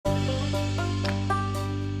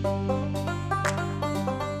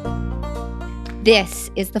This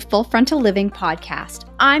is the Full Frontal Living Podcast.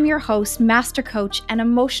 I'm your host, master coach, and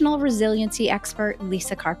emotional resiliency expert,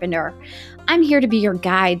 Lisa Carpenter. I'm here to be your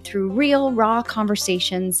guide through real, raw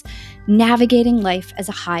conversations, navigating life as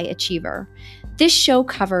a high achiever. This show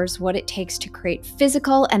covers what it takes to create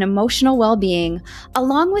physical and emotional well-being,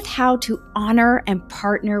 along with how to honor and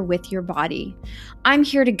partner with your body. I'm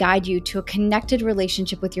here to guide you to a connected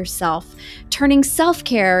relationship with yourself, turning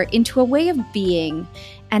self-care into a way of being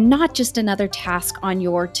and not just another task on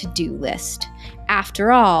your to-do list.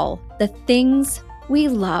 After all, the things we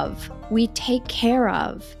love, we take care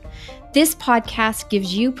of. This podcast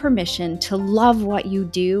gives you permission to love what you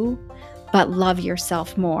do, but love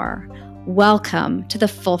yourself more. Welcome to the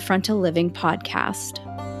Full Frontal Living Podcast.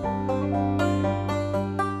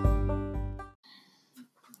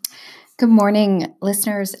 Good morning,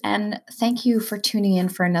 listeners, and thank you for tuning in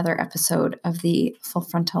for another episode of the Full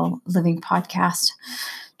Frontal Living Podcast.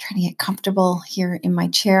 Trying to get comfortable here in my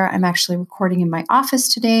chair. I'm actually recording in my office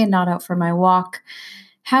today and not out for my walk.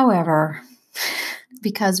 However,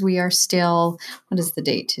 because we are still, what is the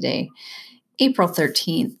date today? April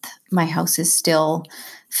 13th. My house is still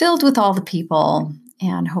filled with all the people,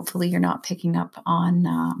 and hopefully you're not picking up on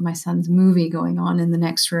my son's movie going on in the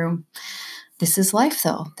next room. This is life,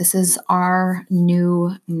 though. This is our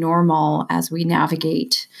new normal as we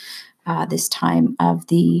navigate this time of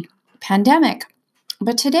the pandemic.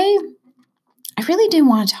 But today, I really didn't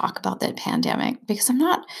want to talk about that pandemic because I'm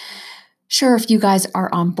not sure if you guys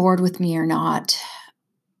are on board with me or not.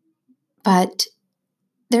 But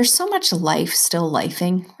there's so much life still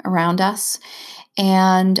lifing around us.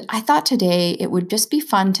 And I thought today it would just be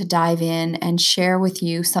fun to dive in and share with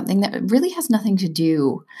you something that really has nothing to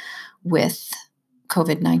do with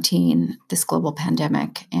COVID-19, this global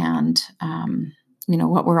pandemic, and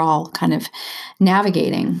what we're all kind of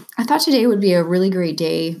navigating. I thought today would be a really great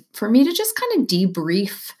day for me to just kind of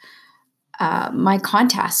debrief my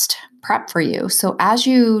contest prep for you. So as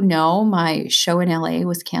you know, my show in LA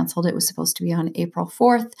was canceled. It was supposed to be on April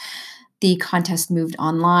 4th. The contest moved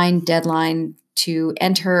online. Deadline to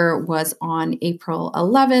enter was on April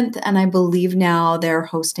 11th. And I believe now they're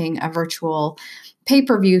hosting a virtual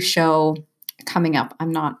pay-per-view show coming up.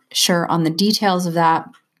 I'm not sure on the details of that.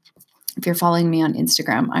 If you're following me on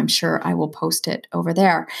Instagram, I'm sure I will post it over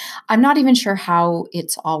there. I'm not even sure how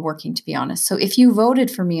it's all working, to be honest. So if you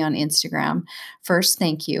voted for me on Instagram, first,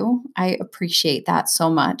 thank you. I appreciate that so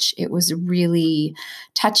much. It was really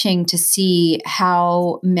touching to see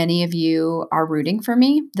how many of you are rooting for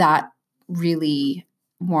me. That really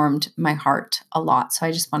warmed my heart a lot. So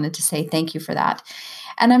I just wanted to say thank you for that.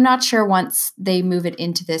 And I'm not sure once they move it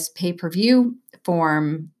into this pay-per-view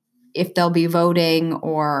form, if they'll be voting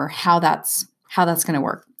or how that's going to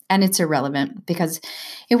work. And it's irrelevant because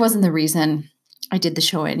it wasn't the reason I did the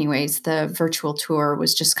show anyways. The virtual tour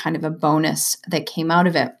was just kind of a bonus that came out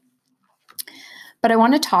of it. But I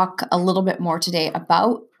want to talk a little bit more today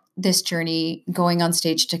about this journey going on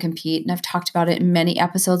stage to compete. And I've talked about it in many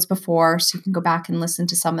episodes before, so you can go back and listen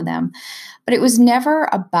to some of them. But it was never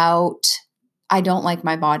about, I don't like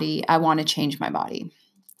my body, I want to change my body.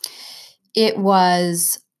 It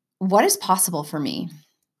was, what is possible for me?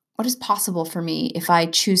 What is possible for me if I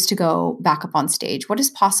choose to go back up on stage? What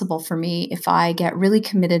is possible for me if I get really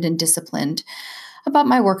committed and disciplined about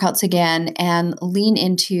my workouts again and lean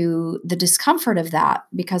into the discomfort of that?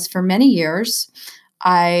 Because for many years,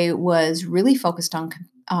 I was really focused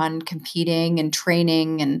on competing and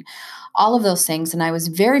training and all of those things. And I was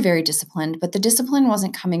very, very disciplined, but the discipline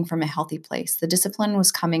wasn't coming from a healthy place. The discipline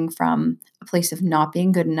was coming from a place of not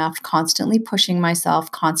being good enough, constantly pushing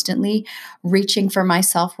myself, constantly reaching for my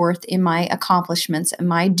self-worth in my accomplishments and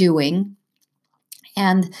my doing.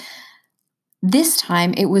 And this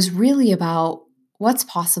time it was really about what's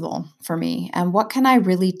possible for me and what can I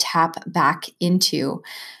really tap back into?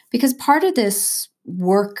 Because part of this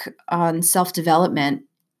work on self-development,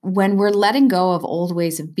 when we're letting go of old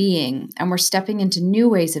ways of being and we're stepping into new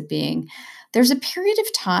ways of being, there's a period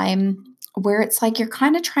of time where it's like you're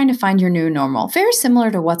kind of trying to find your new normal, very similar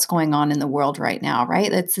to what's going on in the world right now,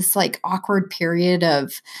 right? It's this like awkward period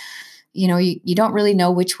of, you don't really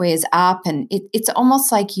know which way is up, and it's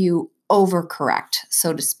almost like you overcorrect,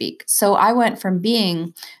 so to speak. So I went from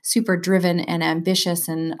being super driven and ambitious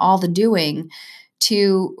and all the doing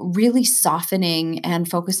to really softening and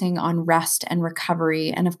focusing on rest and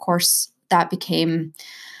recovery. And of course, that became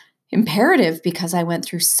imperative because I went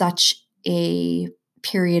through such a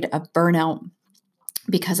period of burnout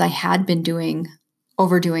because I had been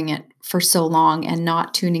overdoing it for so long and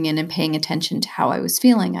not tuning in and paying attention to how I was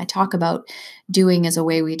feeling. I talk about doing as a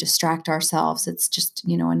way we distract ourselves. It's just,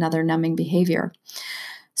 another numbing behavior.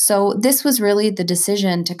 So this was really the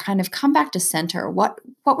decision to kind of come back to center. What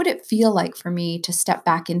would it feel like for me to step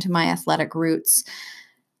back into my athletic roots,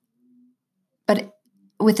 but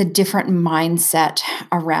with a different mindset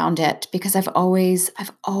around it? Because I've always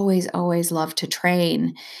loved to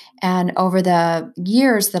train. And over the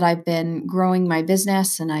years that I've been growing my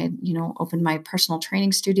business, and I, opened my personal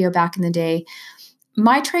training studio back in the day,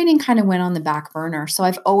 my training kind of went on the back burner. So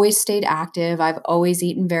I've always stayed active. I've always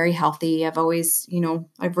eaten very healthy. I've always,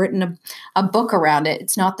 I've written a book around it.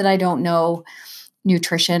 It's not that I don't know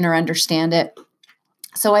nutrition or understand it.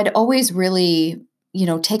 So I'd always really,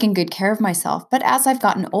 taken good care of myself. But as I've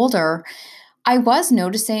gotten older, I was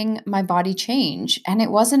noticing my body change. And it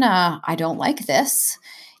wasn't I don't like this.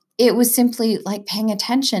 It was simply like paying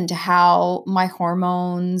attention to how my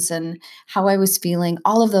hormones and how I was feeling,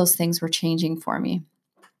 all of those things were changing for me.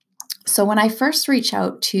 So when I first reached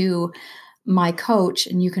out to my coach,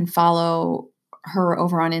 and you can follow her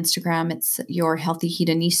over on Instagram, it's Your Healthy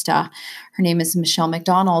Hedonista. Her name is Michelle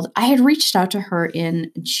McDonald. I had reached out to her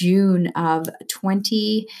in June of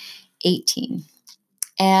 2018.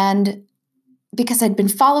 And because I'd been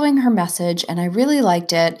following her message and I really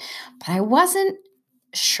liked it, but I wasn't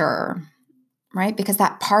sure, right? Because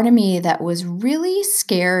that part of me that was really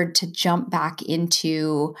scared to jump back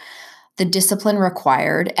into the discipline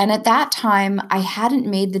required. And at that time, I hadn't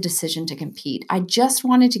made the decision to compete. I just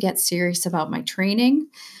wanted to get serious about my training,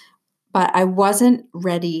 but I wasn't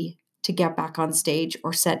ready to get back on stage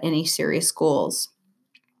or set any serious goals.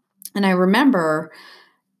 And I remember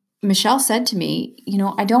Michelle said to me,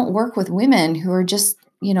 I don't work with women who are just,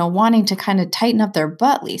 wanting to kind of tighten up their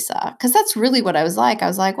butt, Lisa. Because that's really what I was like. I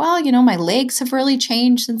was like, well, my legs have really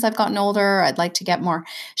changed since I've gotten older. I'd like to get more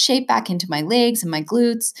shape back into my legs and my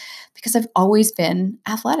glutes because I've always been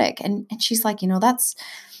athletic. And she's like, that's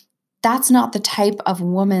not the type of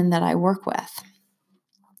woman that I work with.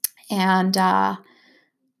 And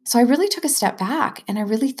so I really took a step back and I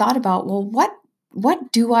really thought about, well,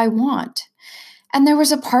 what do I want? And there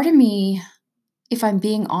was a part of me, if I'm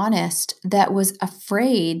being honest, that was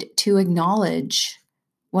afraid to acknowledge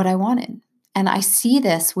what I wanted. And I see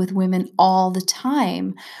this with women all the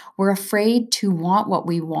time. We're afraid to want what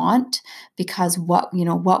we want because what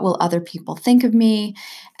will other people think of me?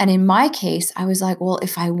 And in my case, I was like, well,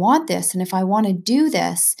 if I want this and if I want to do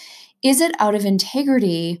this, is it out of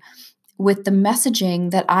integrity with the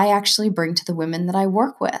messaging that I actually bring to the women that I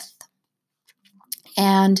work with?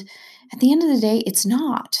 And at the end of the day, it's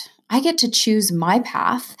not. I get to choose my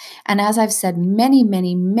path. And as I've said many,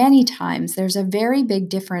 many, many times, there's a very big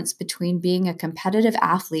difference between being a competitive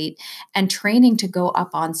athlete and training to go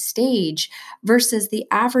up on stage versus the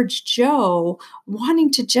average Joe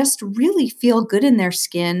wanting to just really feel good in their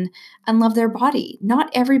skin and love their body. Not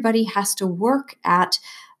everybody has to work at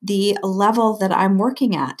the level that I'm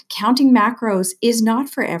working at. Counting macros is not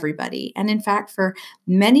for everybody. And in fact, for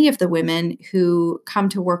many of the women who come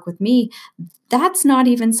to work with me, that's not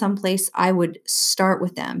even someplace I would start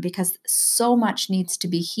with them because so much needs to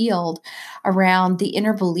be healed around the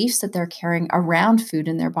inner beliefs that they're carrying around food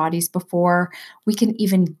in their bodies before we can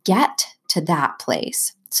even get to that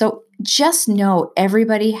place. So just know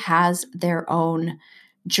everybody has their own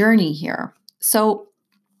journey here. So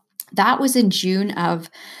that was in June of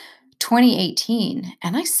 2018.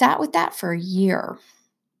 And I sat with that for a year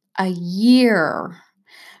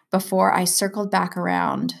before I circled back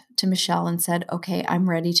around to Michelle and said, okay, I'm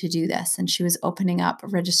ready to do this. And she was opening up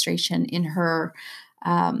registration in her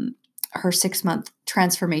 6-month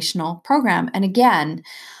transformational program. And again,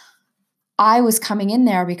 I was coming in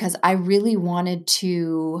there because I really wanted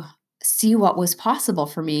to see what was possible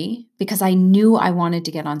for me because I knew I wanted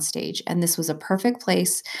to get on stage. And this was a perfect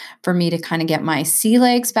place for me to kind of get my sea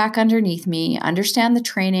legs back underneath me, understand the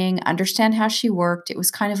training, understand how she worked. It was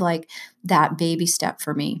kind of like that baby step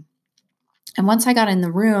for me. And once I got in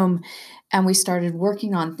the room and we started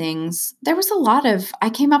working on things, I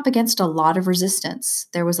came up against a lot of resistance.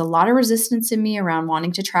 There was a lot of resistance in me around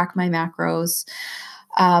wanting to track my macros.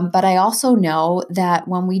 But I also know that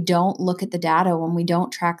when we don't look at the data, when we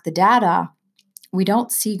don't track the data, we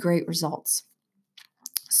don't see great results.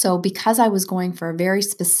 So because I was going for a very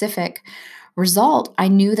specific result, I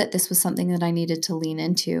knew that this was something that I needed to lean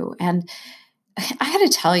into. And I had to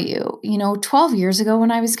tell you, 12 years ago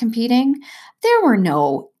when I was competing, there were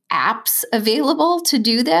no apps available to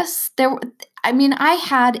do this. I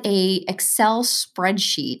had a Excel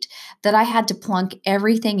spreadsheet that I had to plunk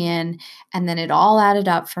everything in, and then it all added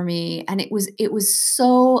up for me. And it was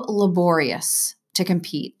so laborious to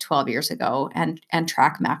compete 12 years ago and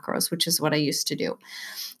track macros, which is what I used to do.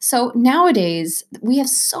 So nowadays, we have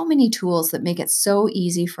so many tools that make it so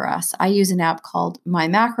easy for us. I use an app called My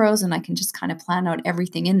Macros, and I can just kind of plan out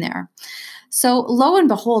everything in there. So lo and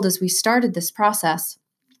behold, as we started this process,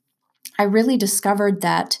 I really discovered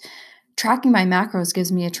that tracking my macros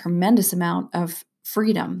gives me a tremendous amount of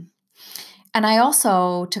freedom. And I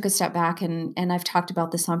also took a step back, and I've talked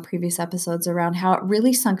about this on previous episodes around how it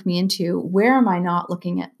really sunk me into, where am I not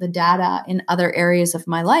looking at the data in other areas of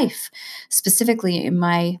my life, specifically in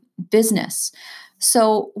my business?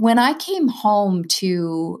 So when I came home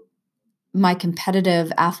to my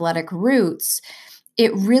competitive athletic roots,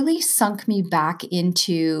 it really sunk me back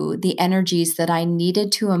into the energies that I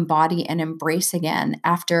needed to embody and embrace again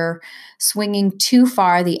after swinging too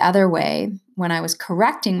far the other way when I was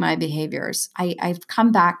correcting my behaviors. I've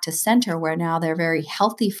come back to center where now they're very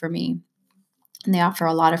healthy for me and they offer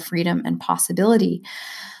a lot of freedom and possibility.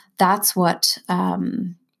 That's what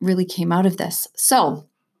really came out of this. So,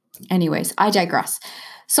 anyways, I digress.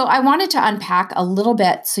 So I wanted to unpack a little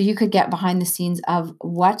bit so you could get behind the scenes of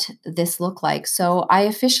what this looked like. So I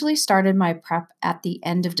officially started my prep at the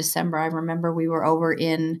end of December. I remember we were over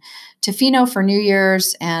in Tofino for New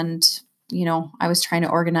Year's, and I was trying to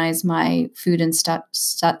organize my food and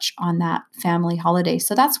such on that family holiday.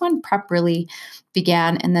 So that's when prep really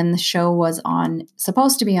began. And then the show was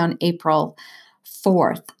supposed to be on April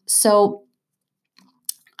 4th. So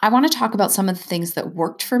I want to talk about some of the things that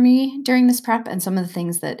worked for me during this prep and some of the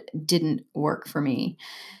things that didn't work for me.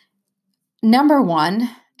 Number one,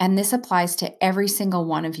 and this applies to every single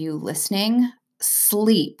one of you listening,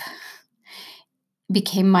 sleep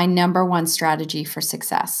became my number one strategy for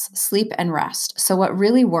success, sleep and rest. So what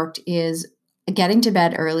really worked is getting to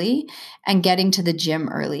bed early and getting to the gym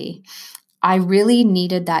early. I really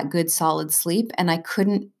needed that good solid sleep, and I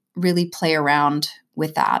couldn't really play around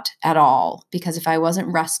with that at all, because if I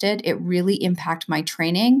wasn't rested, it really impacted my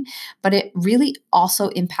training, but it really also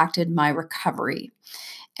impacted my recovery.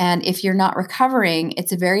 And if you're not recovering,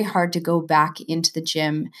 it's very hard to go back into the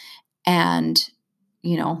gym and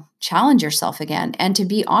challenge yourself again. And to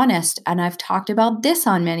be honest, and I've talked about this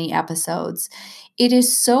on many episodes, it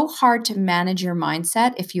is so hard to manage your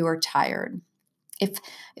mindset if you are tired.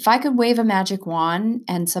 If I could wave a magic wand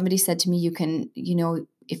and somebody said to me, you can,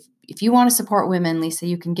 if you want to support women, Lisa,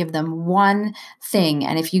 you can give them one thing.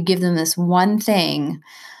 And if you give them this one thing,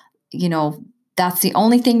 that's the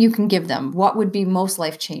only thing you can give them. What would be most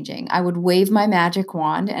life-changing? I would wave my magic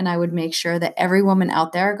wand and I would make sure that every woman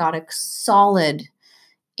out there got a solid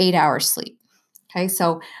 8 hours sleep. Okay.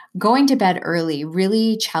 So going to bed early,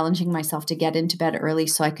 really challenging myself to get into bed early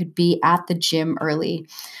so I could be at the gym early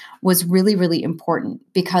was really, really important,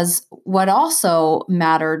 because what also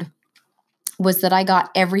mattered was that I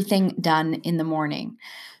got everything done in the morning.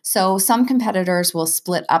 So some competitors will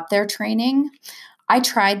split up their training. I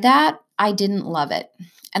tried that. I didn't love it.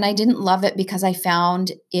 And I didn't love it because I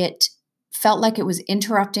found it felt like it was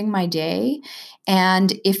interrupting my day.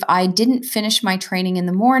 And if I didn't finish my training in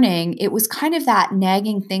the morning, it was kind of that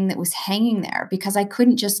nagging thing that was hanging there because I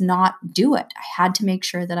couldn't just not do it. I had to make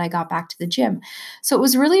sure that I got back to the gym. So it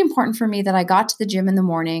was really important for me that I got to the gym in the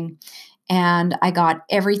morning and I got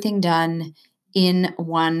everything done in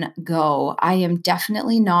one go. I am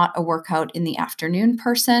definitely not a workout in the afternoon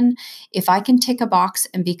person. If I can tick a box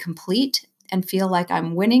and be complete and feel like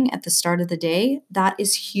I'm winning at the start of the day, that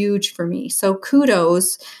is huge for me. So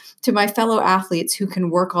kudos to my fellow athletes who can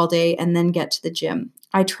work all day and then get to the gym.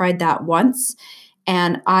 I tried that once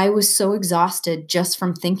and I was so exhausted just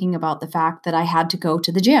from thinking about the fact that I had to go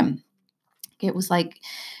to the gym. It was like,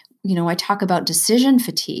 I talk about decision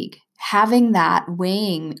fatigue, having that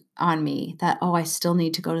weighing on me that, I still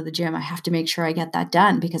need to go to the gym. I have to make sure I get that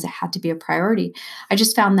done because it had to be a priority. I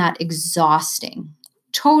just found that exhausting.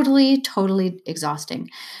 Totally, totally exhausting.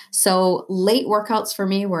 So late workouts for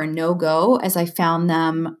me were a no-go, as I found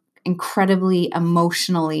them incredibly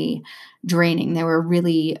emotionally draining. They were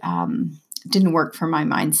really didn't work for my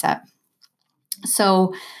mindset.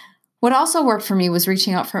 So what also worked for me was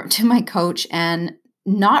reaching out to my coach and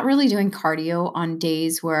not really doing cardio on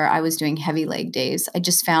days where I was doing heavy leg days. I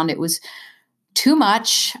just found it was too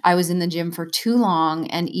much. I was in the gym for too long.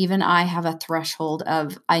 And even I have a threshold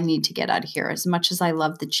of, I need to get out of here. As much as I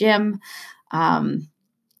love the gym,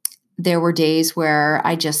 there were days where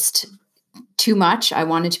too much. I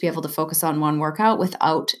wanted to be able to focus on one workout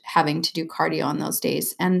without having to do cardio on those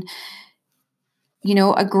days. And,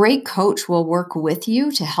 a great coach will work with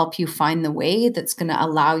you to help you find the way that's going to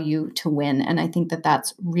allow you to win. And I think that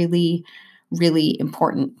that's really, really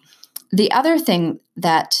important. The other thing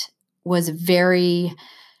that was very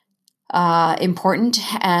important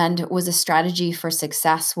and was a strategy for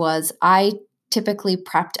success was I typically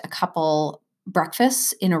prepped a couple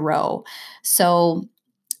breakfasts in a row. So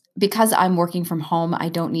because I'm working from home, I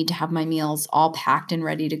don't need to have my meals all packed and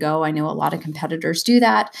ready to go. I know a lot of competitors do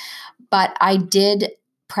that, but I did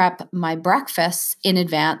prep my breakfasts in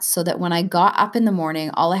advance so that when I got up in the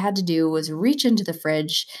morning, all I had to do was reach into the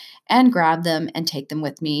fridge and grab them and take them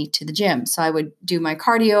with me to the gym. So I would do my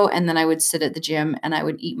cardio and then I would sit at the gym and I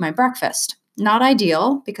would eat my breakfast. Not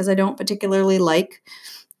ideal because I don't particularly like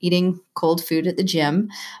eating cold food at the gym,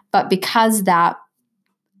 but because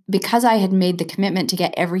I had made the commitment to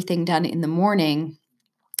get everything done in the morning,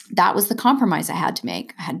 that was the compromise I had to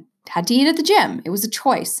make. I had to eat at the gym. It was a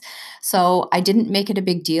choice. So I didn't make it a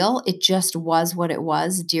big deal. It just was what it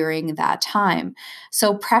was during that time.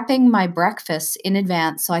 So prepping my breakfast in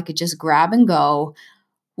advance so I could just grab and go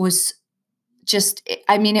was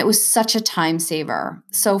it was such a time saver.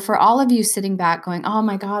 So for all of you sitting back going, oh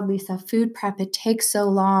my God, Lisa, food prep, it takes so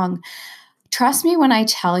long. Trust me when I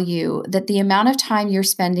tell you that the amount of time you're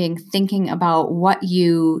spending thinking about what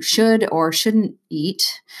you should or shouldn't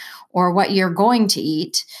eat or what you're going to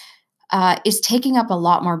eat is taking up a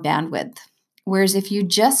lot more bandwidth. Whereas if you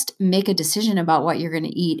just make a decision about what you're going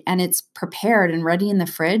to eat and it's prepared and ready in the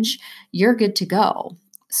fridge, you're good to go.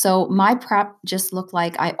 So my prep just looked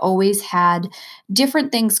like I always had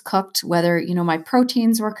different things cooked, whether, my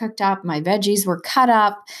proteins were cooked up, my veggies were cut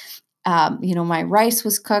up, my rice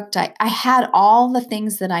was cooked. I had all the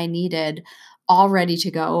things that I needed all ready to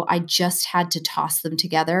go. I just had to toss them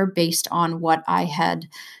together based on what I had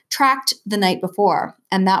tracked the night before.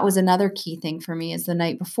 And that was another key thing for me is the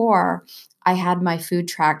night before I had my food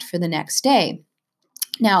tracked for the next day.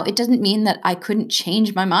 Now, it doesn't mean that I couldn't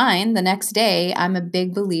change my mind the next day. I'm a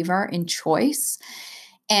big believer in choice.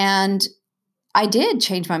 And I did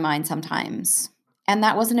change my mind sometimes. And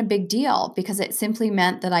that wasn't a big deal because it simply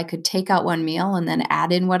meant that I could take out one meal and then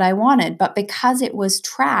add in what I wanted. But because it was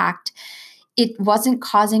tracked, it wasn't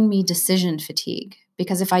causing me decision fatigue.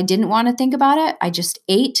 Because if I didn't want to think about it, I just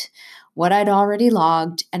ate what I'd already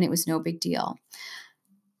logged and it was no big deal.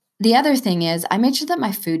 The other thing is I made sure that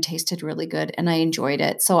my food tasted really good and I enjoyed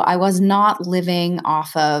it. So I was not living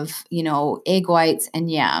off of, egg whites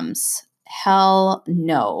and yams. Hell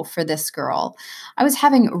no for this girl. I was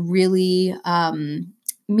having really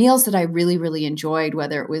meals that I really, really enjoyed,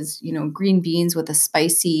 whether it was, green beans with a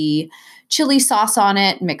spicy chili sauce on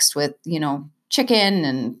it mixed with, chicken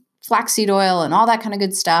and flaxseed oil and all that kind of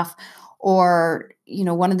good stuff. Or,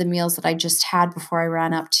 one of the meals that I just had before I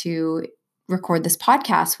ran up to record this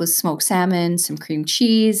podcast was smoked salmon, some cream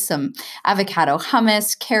cheese, some avocado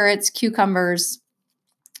hummus, carrots, cucumbers,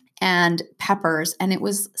 and peppers. And it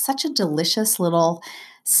was such a delicious little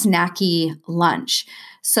snacky lunch.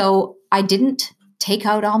 So I didn't take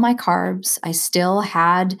out all my carbs. I still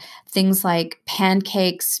had things like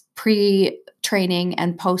pancakes pre-training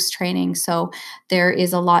and post-training. So there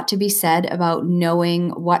is a lot to be said about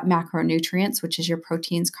knowing what macronutrients, which is your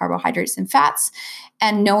proteins, carbohydrates, and fats,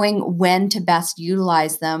 and knowing when to best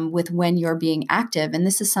utilize them with when you're being active. And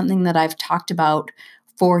this is something that I've talked about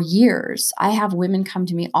for years. I have women come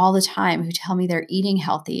to me all the time who tell me they're eating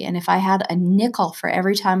healthy. And if I had a nickel for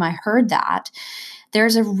every time I heard that,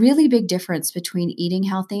 there's a really big difference between eating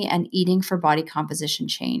healthy and eating for body composition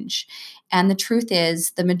change. And the truth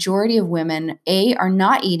is, the majority of women, A, are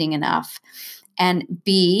not eating enough, and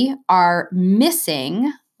B, are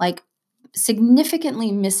missing, significantly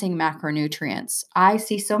missing macronutrients. I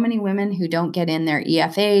see so many women who don't get in their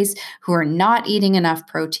EFAs, who are not eating enough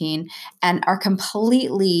protein, and are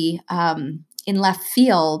completely in left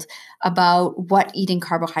field about what eating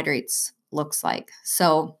carbohydrates looks like.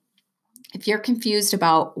 So if you're confused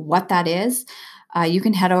about what that is, you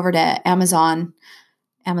can head over to Amazon.com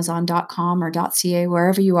or .ca,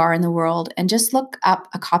 wherever you are in the world, and just look up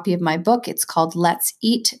a copy of my book. It's called Let's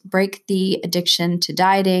Eat, Break the Addiction to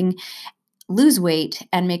Dieting, Lose Weight,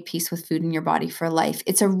 and Make Peace with Food in Your Body for Life.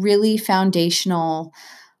 It's a really foundational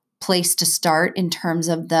place to start in terms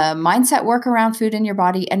of the mindset work around food in your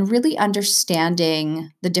body and really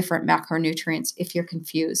understanding the different macronutrients if you're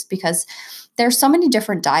confused, because there's so many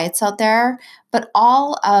different diets out there, but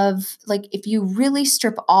if you really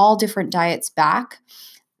strip all different diets back,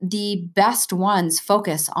 the best ones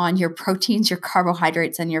focus on your proteins, your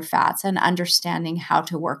carbohydrates, and your fats, and understanding how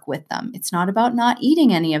to work with them. It's not about not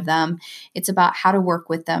eating any of them. It's about how to work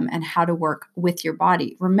with them and how to work with your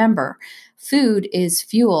body. Remember, food is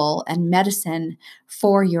fuel and medicine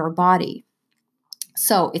for your body.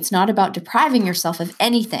 So it's not about depriving yourself of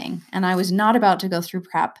anything. And I was not about to go through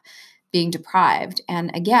prep being deprived. And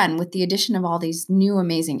again, with the addition of all these new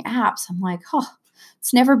amazing apps, I'm like,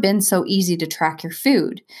 It's never been so easy to track your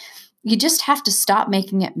food. You just have to stop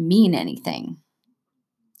making it mean anything.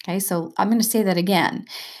 Okay, so I'm going to say that again.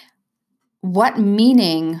 What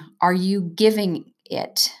meaning are you giving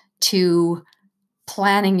it to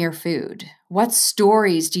planning your food? What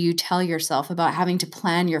stories do you tell yourself about having to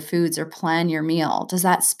plan your foods or plan your meal? Does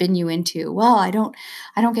that spin you into, well, I don't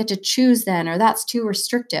get to choose then, or that's too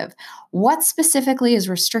restrictive? What specifically is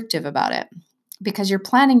restrictive about it? Because you're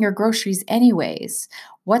planning your groceries anyways.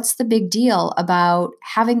 What's the big deal about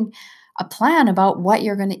having a plan about what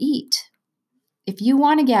you're going to eat? If you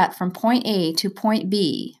want to get from point A to point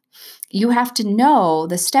B, you have to know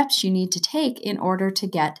the steps you need to take in order to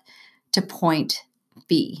get to point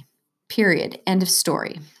B, period. End of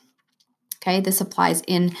story. Okay, this applies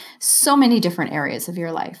in so many different areas of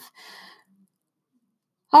your life.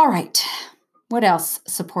 All right, what else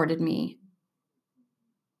supported me?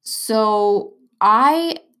 So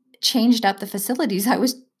I changed up the facilities I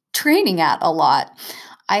was training at a lot.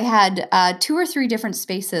 I had 2 or 3 different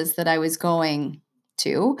spaces that I was going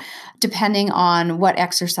to, depending on what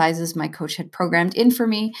exercises my coach had programmed in for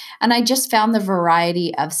me. And I just found the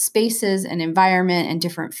variety of spaces and environment and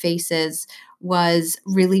different faces was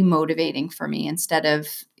really motivating for me, instead of,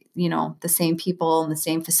 the same people and the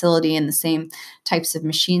same facility and the same types of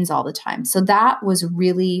machines all the time. So that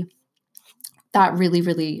really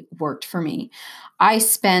worked for me. I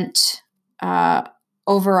spent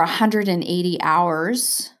over 180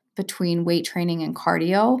 hours between weight training and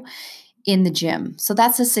cardio in the gym. So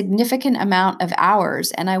that's a significant amount of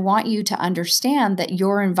hours. And I want you to understand that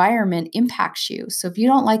your environment impacts you. So if you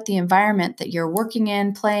don't like the environment that you're working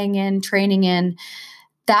in, playing in, training in,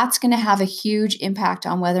 that's going to have a huge impact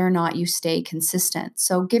on whether or not you stay consistent.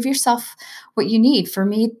 So give yourself what you need. For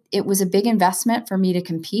me, it was a big investment for me to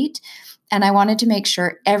compete. And I wanted to make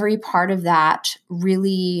sure every part of that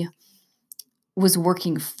really was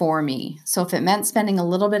working for me. So if it meant spending a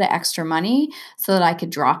little bit of extra money so that I could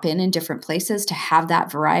drop in different places to have that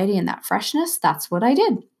variety and that freshness, that's what I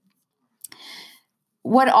did.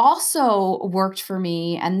 What also worked for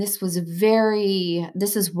me, and this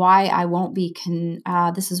is why I won't be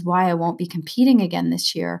competing again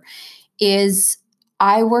this year, is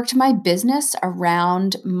I worked my business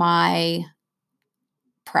around my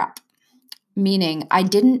prep. Meaning I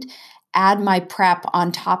didn't add my prep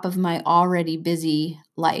on top of my already busy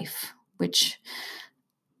life, which,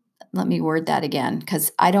 let me word that again,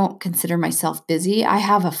 because I don't consider myself busy. I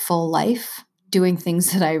have a full life doing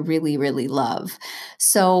things that I really, really love.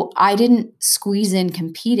 So I didn't squeeze in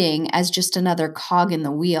competing as just another cog in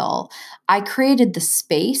the wheel. I created the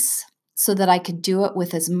space so that I could do it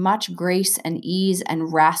with as much grace and ease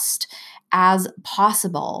and rest as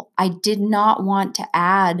possible. I did not want to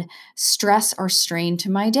add stress or strain to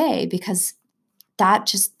my day, because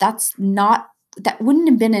that wouldn't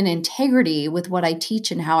have been in integrity with what I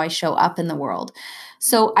teach and how I show up in the world.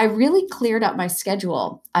 So I really cleared up my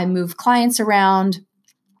schedule. I moved clients around.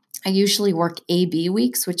 I usually work A/B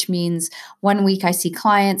weeks, which means one week I see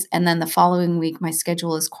clients, and then the following week my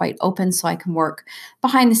schedule is quite open, so I can work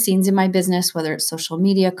behind the scenes in my business, whether it's social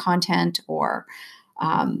media content or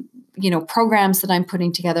programs that I'm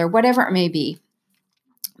putting together, whatever it may be.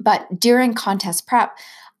 But during contest prep,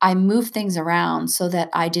 I moved things around so that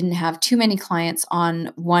I didn't have too many clients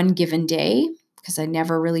on one given day, because I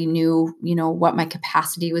never really knew, what my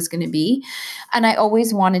capacity was going to be. And I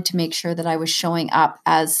always wanted to make sure that I was showing up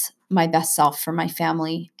as my best self for my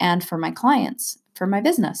family and for my clients, for my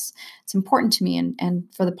business. It's important to me and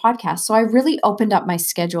for the podcast. So I really opened up my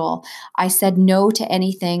schedule. I said no to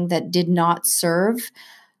anything that did not serve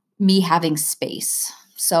me having space.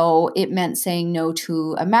 So it meant saying no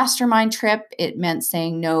to a mastermind trip. It meant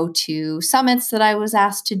saying no to summits that I was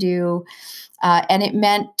asked to do. And it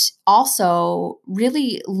meant also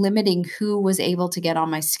really limiting who was able to get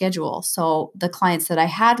on my schedule. So the clients that I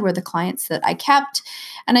had were the clients that I kept,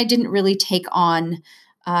 and I didn't really take on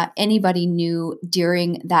anybody new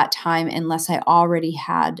during that time unless I already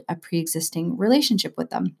had a pre-existing relationship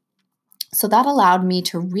with them. So that allowed me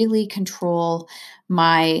to really control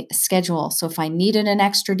my schedule. So if I needed an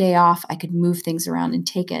extra day off, I could move things around and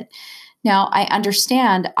take it. Now, I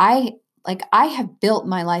understand I have built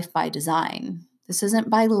my life by design. This isn't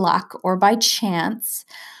by luck or by chance.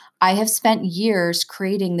 I have spent years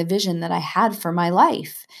creating the vision that I had for my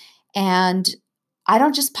life. And I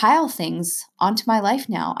don't just pile things onto my life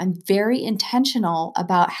now. I'm very intentional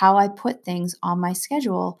about how I put things on my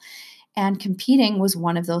schedule. And competing was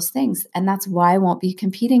one of those things. And that's why I won't be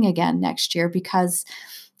competing again next year, because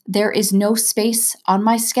there is no space on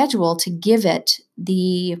my schedule to give it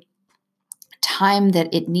the time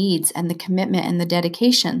that it needs and the commitment and the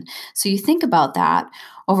dedication. So you think about that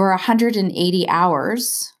over 180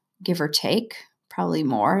 hours, give or take, probably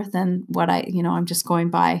more than what I'm just going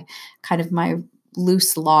by kind of my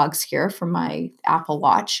loose logs here from my Apple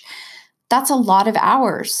Watch. That's a lot of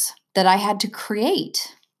hours that I had to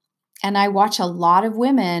create. And I watch a lot of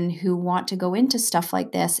women who want to go into stuff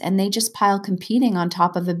like this, and they just pile competing on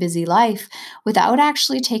top of a busy life without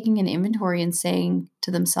actually taking an inventory and saying to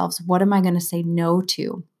themselves, what am I going to say no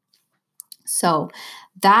to? So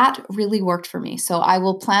that really worked for me. So I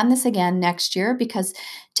will plan this again next year, because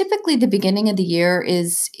typically the beginning of the year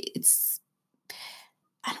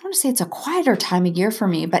I don't want to say it's a quieter time of year for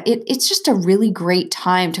me, but it's just a really great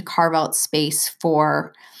time to carve out space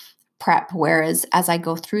for prep. Whereas as I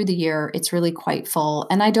go through the year, it's really quite full.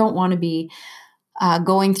 And I don't want to be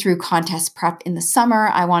going through contest prep in the summer.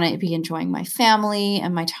 I want to be enjoying my family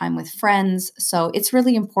and my time with friends. So it's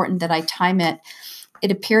really important that I time it in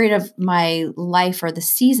a period of my life or the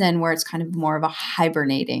season where it's kind of more of a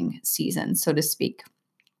hibernating season, so to speak.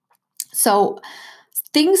 So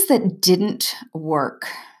things that didn't work,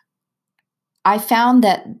 I found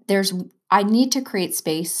that I need to create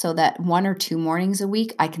space so that 1 or 2 mornings a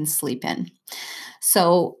week I can sleep in.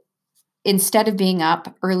 So instead of being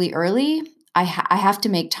up early, I have to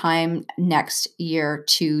make time next year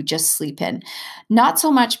to just sleep in. Not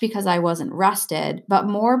so much because I wasn't rested, but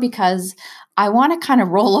more because I want to kind of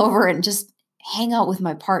roll over and just hang out with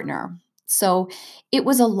my partner. So it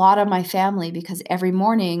was a lot on my family, because every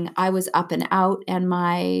morning I was up and out, and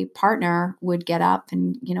my partner would get up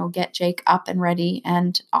and, get Jake up and ready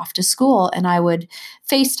and off to school. And I would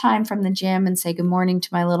FaceTime from the gym and say good morning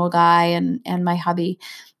to my little guy and my hubby.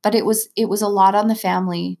 But it was a lot on the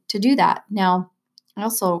family to do that. Now, I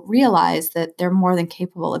also realized that they're more than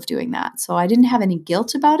capable of doing that. So I didn't have any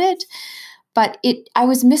guilt about it. But I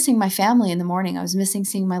was missing my family in the morning. I was missing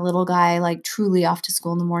seeing my little guy like truly off to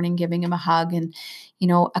school in the morning, giving him a hug. And,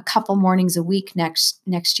 a couple mornings a week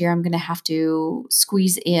next year, I'm going to have to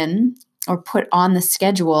squeeze in or put on the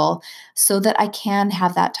schedule so that I can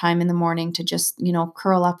have that time in the morning to just,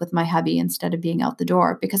 curl up with my hubby instead of being out the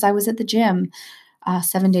door, because I was at the gym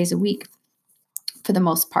 7 days a week for the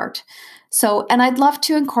most part. So, and I'd love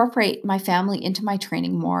to incorporate my family into my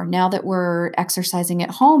training more now that we're exercising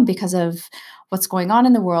at home because of what's going on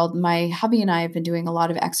in the world. My hubby and I have been doing a lot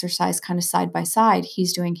of exercise kind of side by side.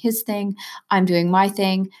 He's doing his thing, I'm doing my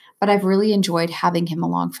thing, but I've really enjoyed having him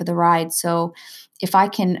along for the ride. So if I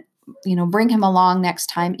can, bring him along next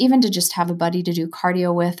time, even to just have a buddy to do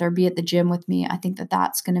cardio with or be at the gym with me, I think that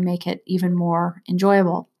that's going to make it even more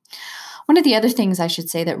enjoyable. One of the other things I should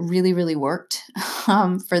say that really, really worked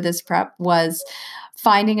for this prep was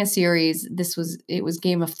finding a series. It was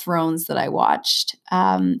Game of Thrones that I watched.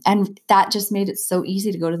 And that just made it so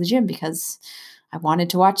easy to go to the gym because I wanted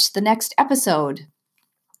to watch the next episode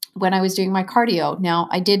when I was doing my cardio. Now,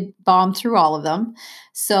 I did bomb through all of them,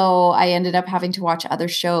 so I ended up having to watch other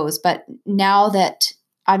shows. But now that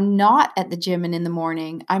I'm not at the gym and in the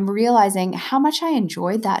morning, I'm realizing how much I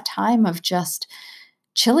enjoyed that time of just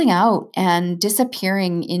chilling out and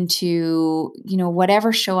disappearing into,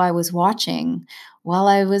 whatever show I was watching while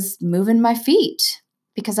I was moving my feet,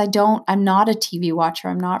 because I'm not a TV watcher.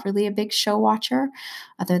 I'm not really a big show watcher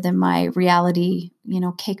other than my reality,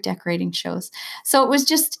 cake decorating shows. So it was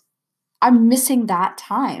just, I'm missing that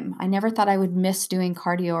time. I never thought I would miss doing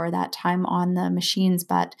cardio or that time on the machines,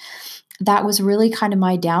 but that was really kind of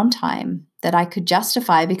my downtime that I could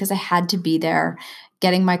justify because I had to be there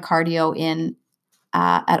getting my cardio in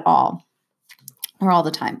at all or all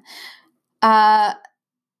the time. I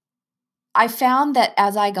found that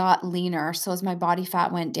as I got leaner, so as my body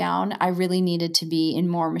fat went down, I really needed to be in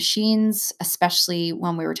more machines, especially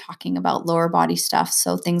when we were talking about lower body stuff.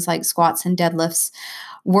 So things like squats and deadlifts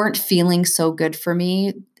weren't feeling so good for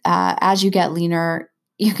me. As you get leaner,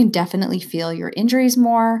 you can definitely feel your injuries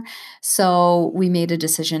more. So we made a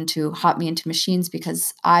decision to hop me into machines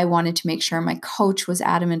because I wanted to make sure, my coach was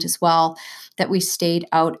adamant as well, that we stayed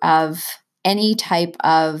out of any type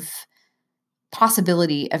of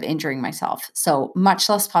possibility of injuring myself. So much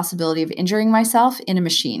less possibility of injuring myself in a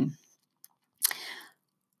machine.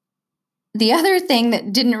 The other thing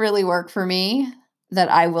that didn't really work for me that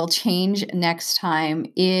I will change next time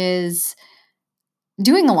is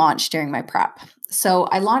doing a launch during my prep. So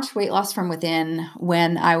I launched Weight Loss from Within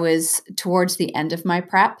when I was towards the end of my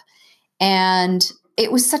prep. And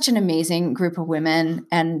it was such an amazing group of women.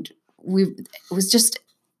 And it's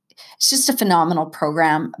just a phenomenal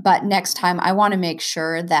program. But next time I want to make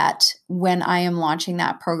sure that when I am launching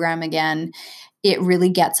that program again, it really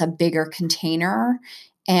gets a bigger container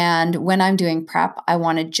And when I'm doing prep, I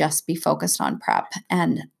want to just be focused on prep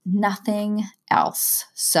and nothing else.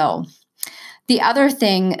 So the other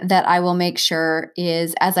thing that I will make sure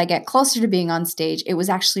is as I get closer to being on stage, it was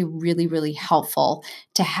actually really, really helpful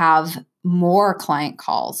to have more client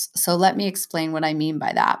calls. So let me explain what I mean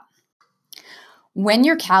by that. When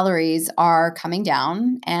your calories are coming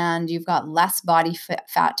down and you've got less body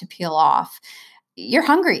fat to peel off, you're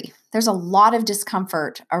hungry. There's a lot of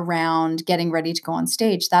discomfort around getting ready to go on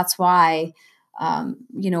stage. That's why,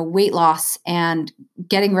 weight loss and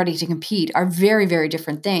getting ready to compete are very, very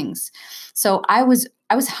different things. So I was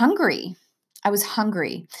hungry. I was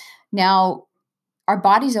hungry. Now, our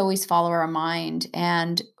bodies always follow our mind,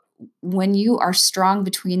 and when you are strong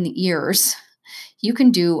between the ears, you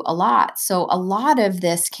can do a lot. So a lot of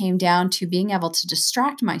this came down to being able to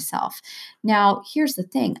distract myself. Now, here's the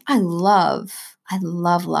thing. I love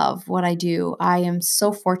what I do. I am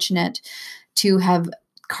so fortunate to have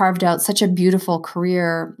carved out such a beautiful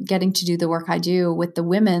career getting to do the work I do with the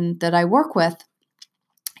women that I work with.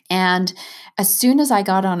 And as soon as I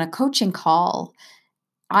got on a coaching call,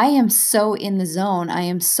 I am so in the zone. I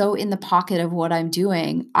am so in the pocket of what I'm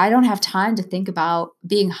doing. I don't have time to think about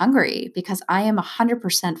being hungry because I am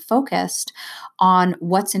 100% focused on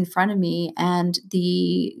what's in front of me and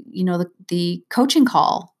the coaching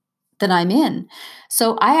call that I'm in.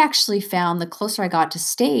 So I actually found the closer I got to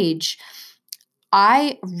stage,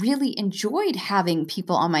 I really enjoyed having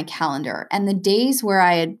people on my calendar. And the days where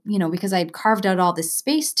I had, because I had carved out all this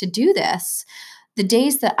space to do this, the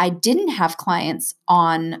days that I didn't have clients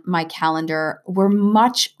on my calendar were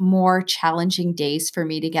much more challenging days for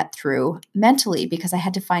me to get through mentally because I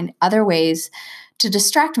had to find other ways to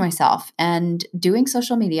distract myself. And doing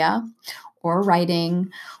social media or writing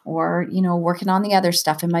or, working on the other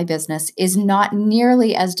stuff in my business is not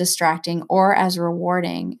nearly as distracting or as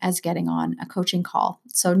rewarding as getting on a coaching call.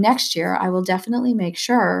 So next year, I will definitely make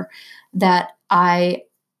sure that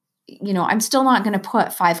I'm still not going to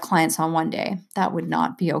put 5 clients on one day. That would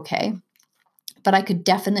not be okay. But I could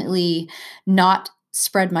definitely not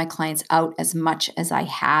spread my clients out as much as I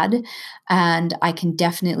had. And I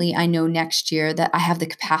know next year that I have the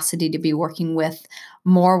capacity to be working with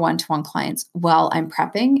more one-to-one clients while I'm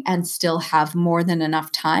prepping and still have more than enough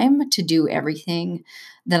time to do everything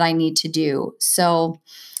that I need to do. So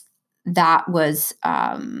that was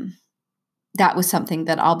something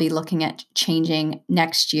that I'll be looking at changing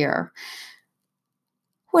next year.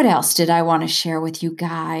 What else did I want to share with you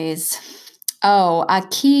guys? Oh, a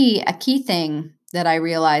key thing that I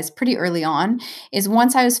realized pretty early on is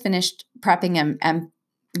once I was finished prepping and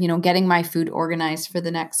getting my food organized for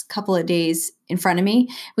the next couple of days in front of me,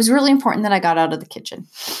 it was really important that I got out of the kitchen.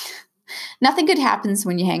 Nothing good happens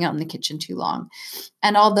when you hang out in the kitchen too long.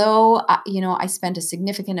 And although, I spent a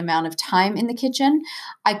significant amount of time in the kitchen,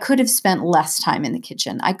 I could have spent less time in the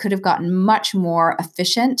kitchen. I could have gotten much more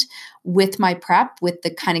efficient with my prep, with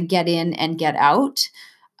the kind of get in and get out,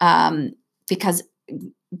 because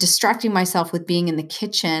distracting myself with being in the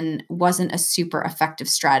kitchen wasn't a super effective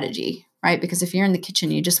strategy, right? Because if you're in the kitchen,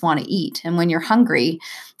 you just want to eat. And when you're hungry,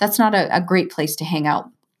 that's not a great place to hang out.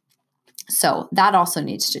 So that also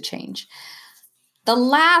needs to change. The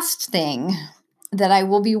last thing that I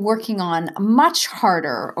will be working on much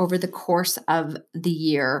harder over the course of the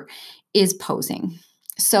year is posing.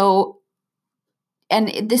 So,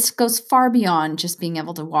 and this goes far beyond just being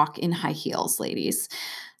able to walk in high heels, ladies.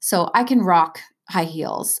 So I can rock high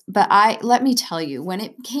heels, but let me tell you, when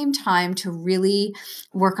it came time to really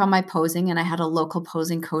work on my posing, and I had a local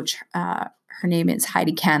posing coach, her name is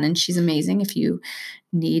Heidi Cannon. She's amazing. If you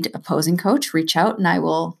need a posing coach, reach out and I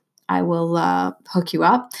will hook you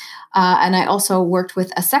up. And I also worked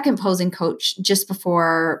with a second posing coach just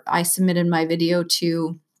before I submitted my video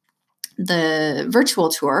to the virtual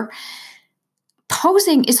tour.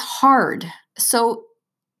 Posing is hard. So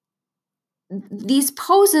these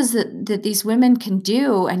poses that these women can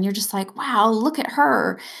do, and you're just like, wow, look at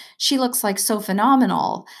her. She looks like so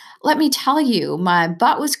phenomenal. Let me tell you, my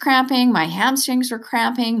butt was cramping, my hamstrings were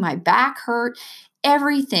cramping, my back hurt.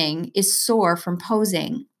 Everything is sore from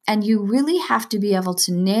posing. And you really have to be able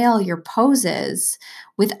to nail your poses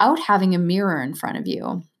without having a mirror in front of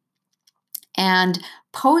you. And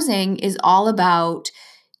posing is all about,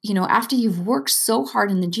 after you've worked so hard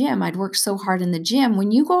in the gym, I'd worked so hard in the gym.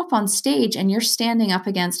 When you go up on stage and you're standing up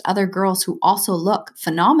against other girls who also look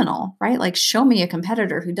phenomenal, right? Like, show me a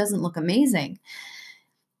competitor who doesn't look amazing.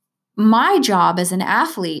 my job as an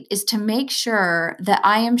athlete is to make sure that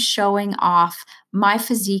I am showing off my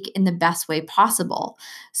physique in the best way possible.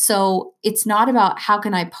 So it's not about how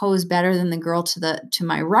can I pose better than the girl to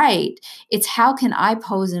my right. It's how can I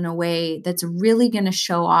pose in a way that's really going to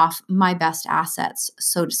show off my best assets,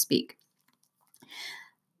 so to speak.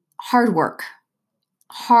 Hard work.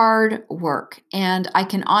 Hard work. And I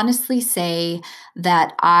can honestly say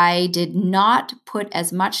that I did not put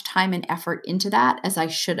as much time and effort into that as I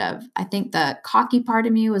should have. I think the cocky part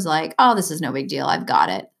of me was like, oh, this is no big deal. I've got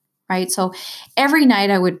it. Right. So every night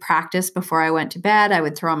I would practice before I went to bed. I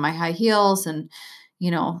would throw on my high heels and,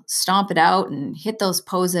 stomp it out and hit those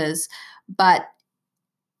poses. But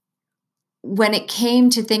when it came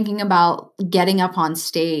to thinking about getting up on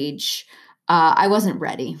stage, I wasn't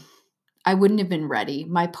ready. I wouldn't have been ready.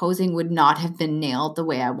 My posing would not have been nailed the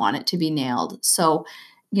way I want it to be nailed. So,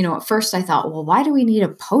 at first I thought, well, why do we need a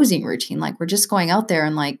posing routine? Like we're just going out there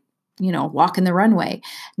and walking the runway.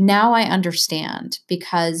 Now I understand,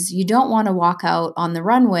 because you don't want to walk out on the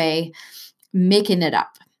runway making it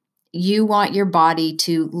up. You want your body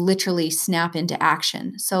to literally snap into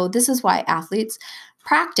action. So this is why athletes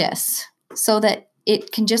practice, so that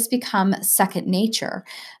it can just become second nature.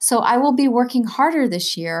 So I will be working harder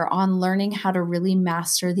this year on learning how to really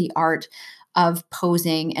master the art of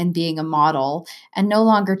posing and being a model, and no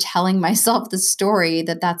longer telling myself the story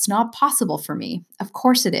that that's not possible for me. Of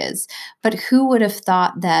course it is. But who would have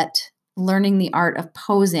thought that learning the art of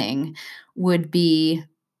posing would be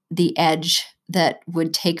the edge that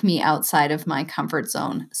would take me outside of my comfort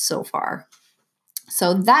zone so far?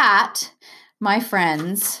 So that, my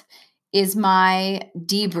friends, is my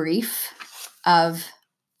debrief of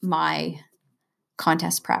my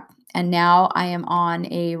contest prep. And now I am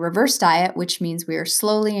on a reverse diet, which means we are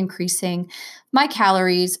slowly increasing my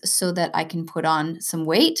calories so that I can put on some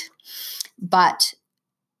weight, but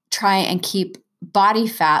try and keep body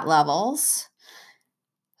fat levels.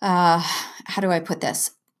 How do I put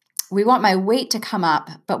this? We want my weight to come up,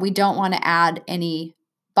 but we don't want to add any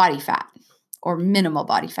body fat or minimal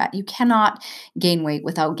body fat. You cannot gain weight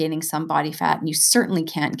without gaining some body fat, and you certainly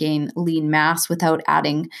can't gain lean mass without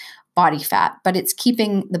adding body fat, but it's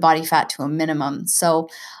keeping the body fat to a minimum. So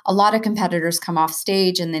a lot of competitors come off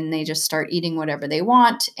stage and then they just start eating whatever they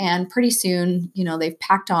want, and pretty soon, they've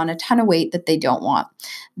packed on a ton of weight that they don't want.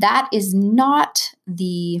 That is not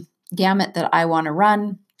the gamut that I want to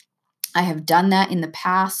run. I have done that in the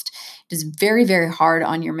past. It is very, very hard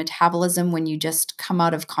on your metabolism when you just come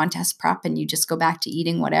out of contest prep and you just go back to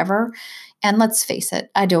eating whatever. And let's face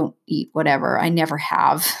it, I don't eat whatever. I never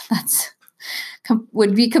have. That's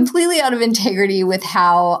would be completely out of integrity with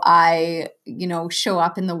how I, show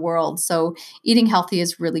up in the world. So eating healthy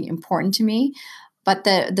is really important to me. But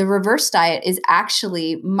the reverse diet is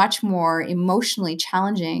actually much more emotionally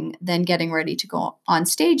challenging than getting ready to go on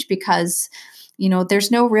stage, because there's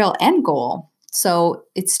no real end goal. So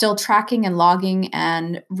it's still tracking and logging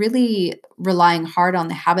and really relying hard on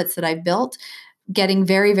the habits that I've built, getting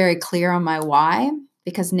very, very clear on my why,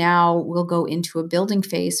 because now we'll go into a building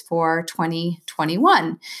phase for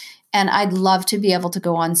 2021. And I'd love to be able to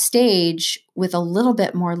go on stage with a little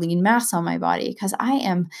bit more lean mass on my body, because I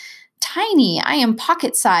am tiny. I am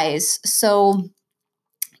pocket size. So,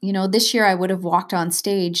 this year I would have walked on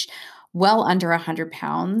stage well under 100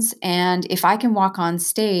 pounds. And if I can walk on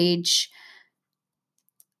stage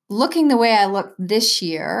looking the way I look this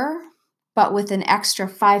year, but with an extra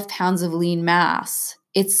 5 pounds of lean mass,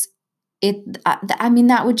 that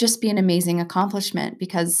would just be an amazing accomplishment,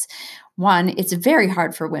 because one, it's very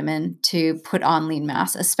hard for women to put on lean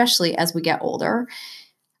mass, especially as we get older.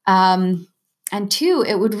 And two,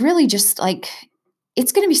 it would really just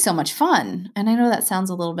it's going to be so much fun. And I know that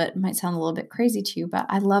might sound a little bit crazy to you, but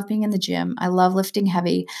I love being in the gym. I love lifting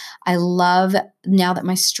heavy. I love now that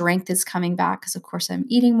my strength is coming back, because of course I'm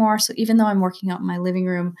eating more. So even though I'm working out in my living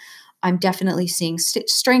room, I'm definitely seeing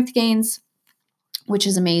strength gains, which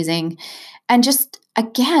is amazing. And just,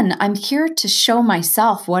 again, I'm here to show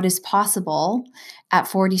myself what is possible at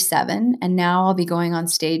 47. And now I'll be going on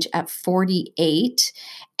stage at 48.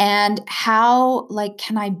 And how,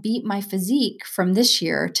 can I beat my physique from this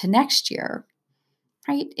year to next year?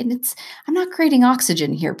 Right. And I'm not creating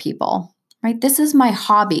oxygen here, people. Right. This is my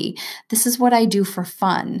hobby. This is what I do for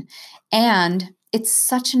fun. And it's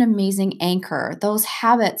such an amazing anchor. Those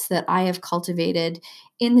habits that I have cultivated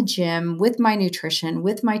in the gym, with my nutrition,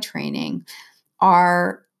 with my training,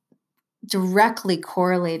 are directly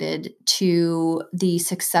correlated to the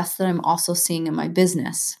success that I'm also seeing in my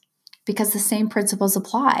business, because the same principles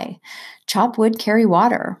apply. Chop wood, carry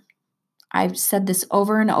water. I've said this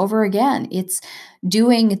over and over again. It's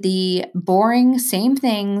doing the boring same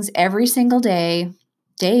things every single day,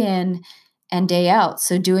 day in and day out.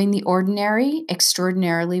 So doing the ordinary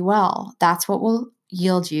extraordinarily well. That's what will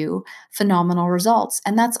yield you phenomenal results.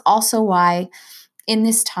 And that's also why in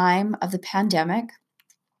this time of the pandemic,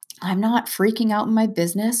 I'm not freaking out in my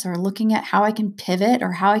business or looking at how I can pivot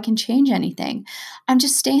or how I can change anything. I'm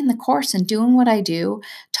just staying the course and doing what I do,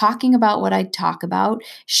 talking about what I talk about,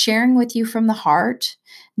 sharing with you from the heart,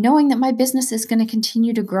 knowing that my business is going to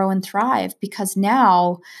continue to grow and thrive because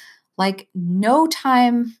now, like no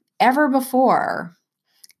time ever before,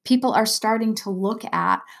 people are starting to look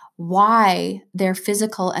at why their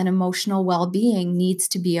physical and emotional well-being needs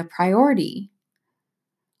to be a priority.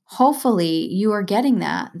 Hopefully you are getting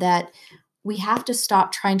that we have to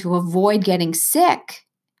stop trying to avoid getting sick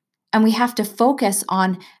and we have to focus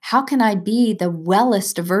on how can I be the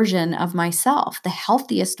wellest version of myself, the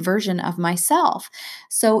healthiest version of myself.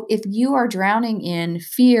 So if you are drowning in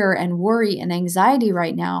fear and worry and anxiety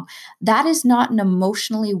right now, that is not an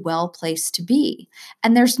emotionally well place to be.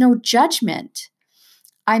 And there's no judgment.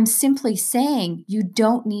 I'm simply saying you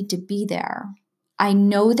don't need to be there. I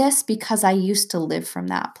know this because I used to live from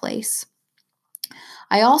that place.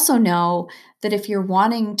 I also know that if you're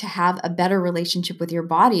wanting to have a better relationship with your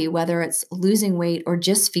body, whether it's losing weight or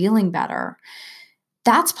just feeling better,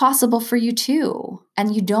 that's possible for you too.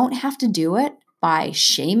 And you don't have to do it by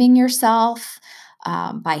shaming yourself,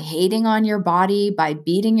 by hating on your body, by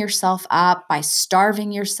beating yourself up, by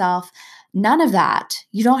starving yourself. None of that.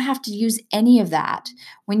 You don't have to use any of that.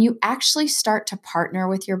 When you actually start to partner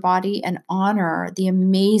with your body and honor the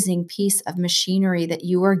amazing piece of machinery that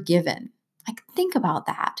you are given, like think about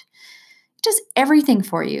that. It does everything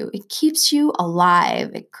for you. It keeps you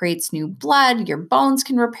alive. It creates new blood. Your bones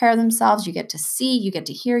can repair themselves. You get to see, you get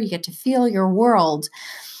to hear, you get to feel your world.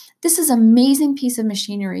 This is an amazing piece of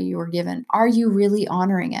machinery you were given. Are you really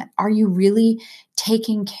honoring it? Are you really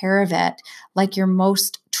taking care of it like your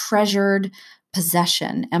most treasured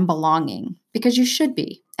possession and belonging? Because you should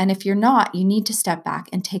be. And if you're not, you need to step back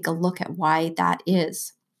and take a look at why that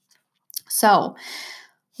is. So,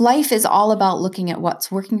 life is all about looking at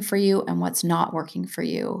what's working for you and what's not working for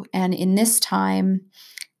you. And in this time,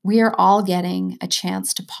 we are all getting a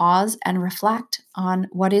chance to pause and reflect on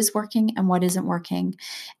what is working and what isn't working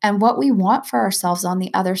and what we want for ourselves on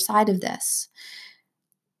the other side of this.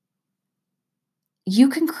 You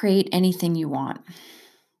can create anything you want.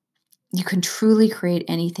 You can truly create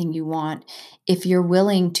anything you want if you're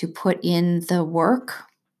willing to put in the work,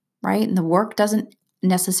 right? And the work doesn't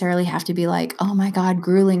necessarily have to be like, oh my God,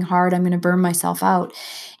 grueling hard, I'm going to burn myself out.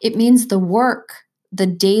 It means the work, the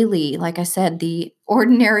daily, like I said, the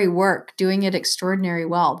ordinary work, doing it extraordinary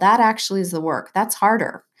well. That actually is the work. That's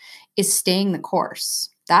harder, is staying the course.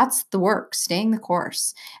 That's the work, staying the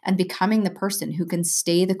course and becoming the person who can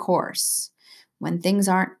stay the course when things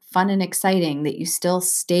aren't fun and exciting, that you still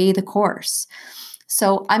stay the course.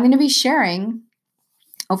 So I'm going to be sharing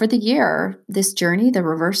over the year, this journey, the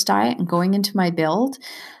reverse diet and going into my build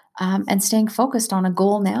and staying focused on a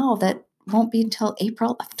goal now that won't be until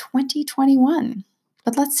April of 2021.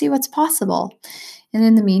 But let's see what's possible. And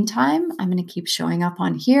in the meantime, I'm going to keep showing up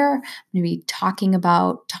on here. I'm going to be talking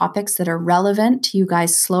about topics that are relevant to you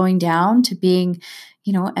guys slowing down, to being,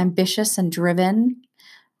 ambitious and driven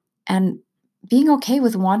and being okay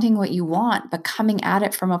with wanting what you want, but coming at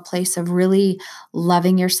it from a place of really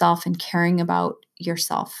loving yourself and caring about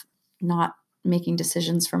yourself, not making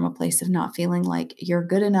decisions from a place of not feeling like you're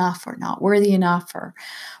good enough or not worthy enough or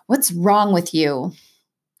what's wrong with you.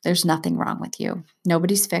 There's nothing wrong with you.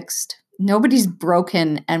 Nobody's fixed. Nobody's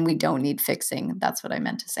broken, and we don't need fixing. That's what I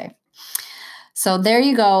meant to say. So there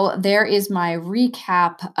you go. There is my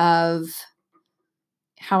recap of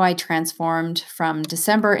how I transformed from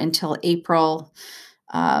December until April.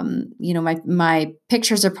 My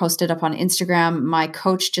pictures are posted up on Instagram. My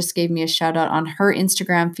coach just gave me a shout out on her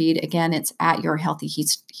Instagram feed. Again, it's at Your Healthy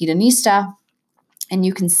Hedonista. And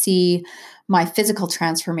you can see my physical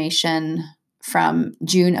transformation from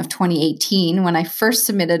June of 2018 when I first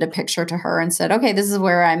submitted a picture to her and said, okay, this is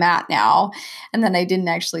where I'm at now. And then I didn't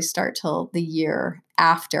actually start till the year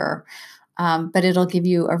after. But it'll give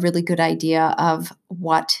you a really good idea of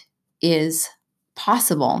what is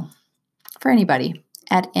possible for anybody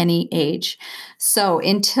at any age. So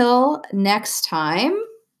until next time,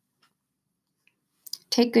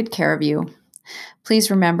 take good care of you. Please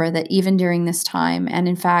remember that even during this time, and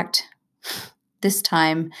in fact, this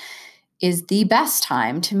time is the best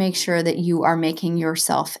time to make sure that you are making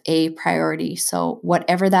yourself a priority. So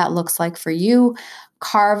whatever that looks like for you,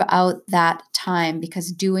 carve out that time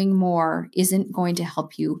because doing more isn't going to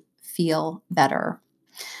help you feel better.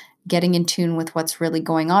 Getting in tune with what's really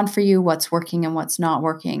going on for you, what's working and what's not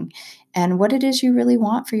working, and what it is you really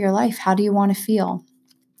want for your life. How do you want to feel?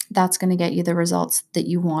 That's going to get you the results that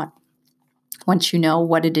you want once you know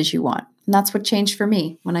what it is you want. And that's what changed for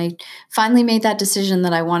me. When I finally made that decision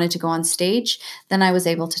that I wanted to go on stage, then I was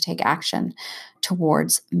able to take action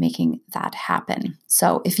towards making that happen.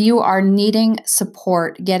 So if you are needing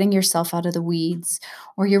support, getting yourself out of the weeds,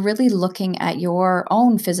 or you're really looking at your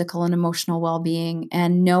own physical and emotional well-being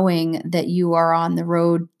and knowing that you are on the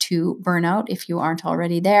road to burnout, if you aren't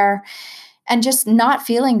already there, and just not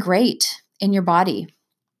feeling great in your body,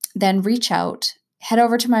 then reach out. Head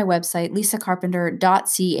over to my website,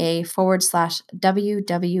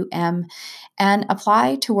 lisacarpenter.ca/WWM, and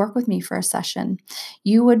apply to work with me for a session.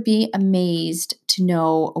 You would be amazed to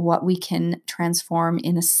know what we can transform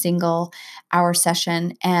in a single hour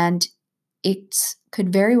session. And it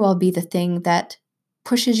could very well be the thing that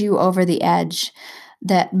pushes you over the edge,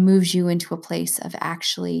 that moves you into a place of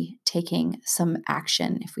actually taking some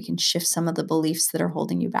action, if we can shift some of the beliefs that are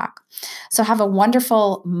holding you back. So have a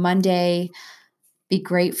wonderful Monday. Be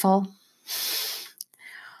grateful.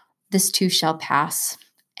 This too shall pass.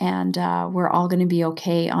 And we're all going to be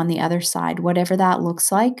okay on the other side, whatever that looks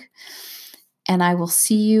like. And I will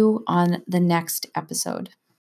see you on the next episode.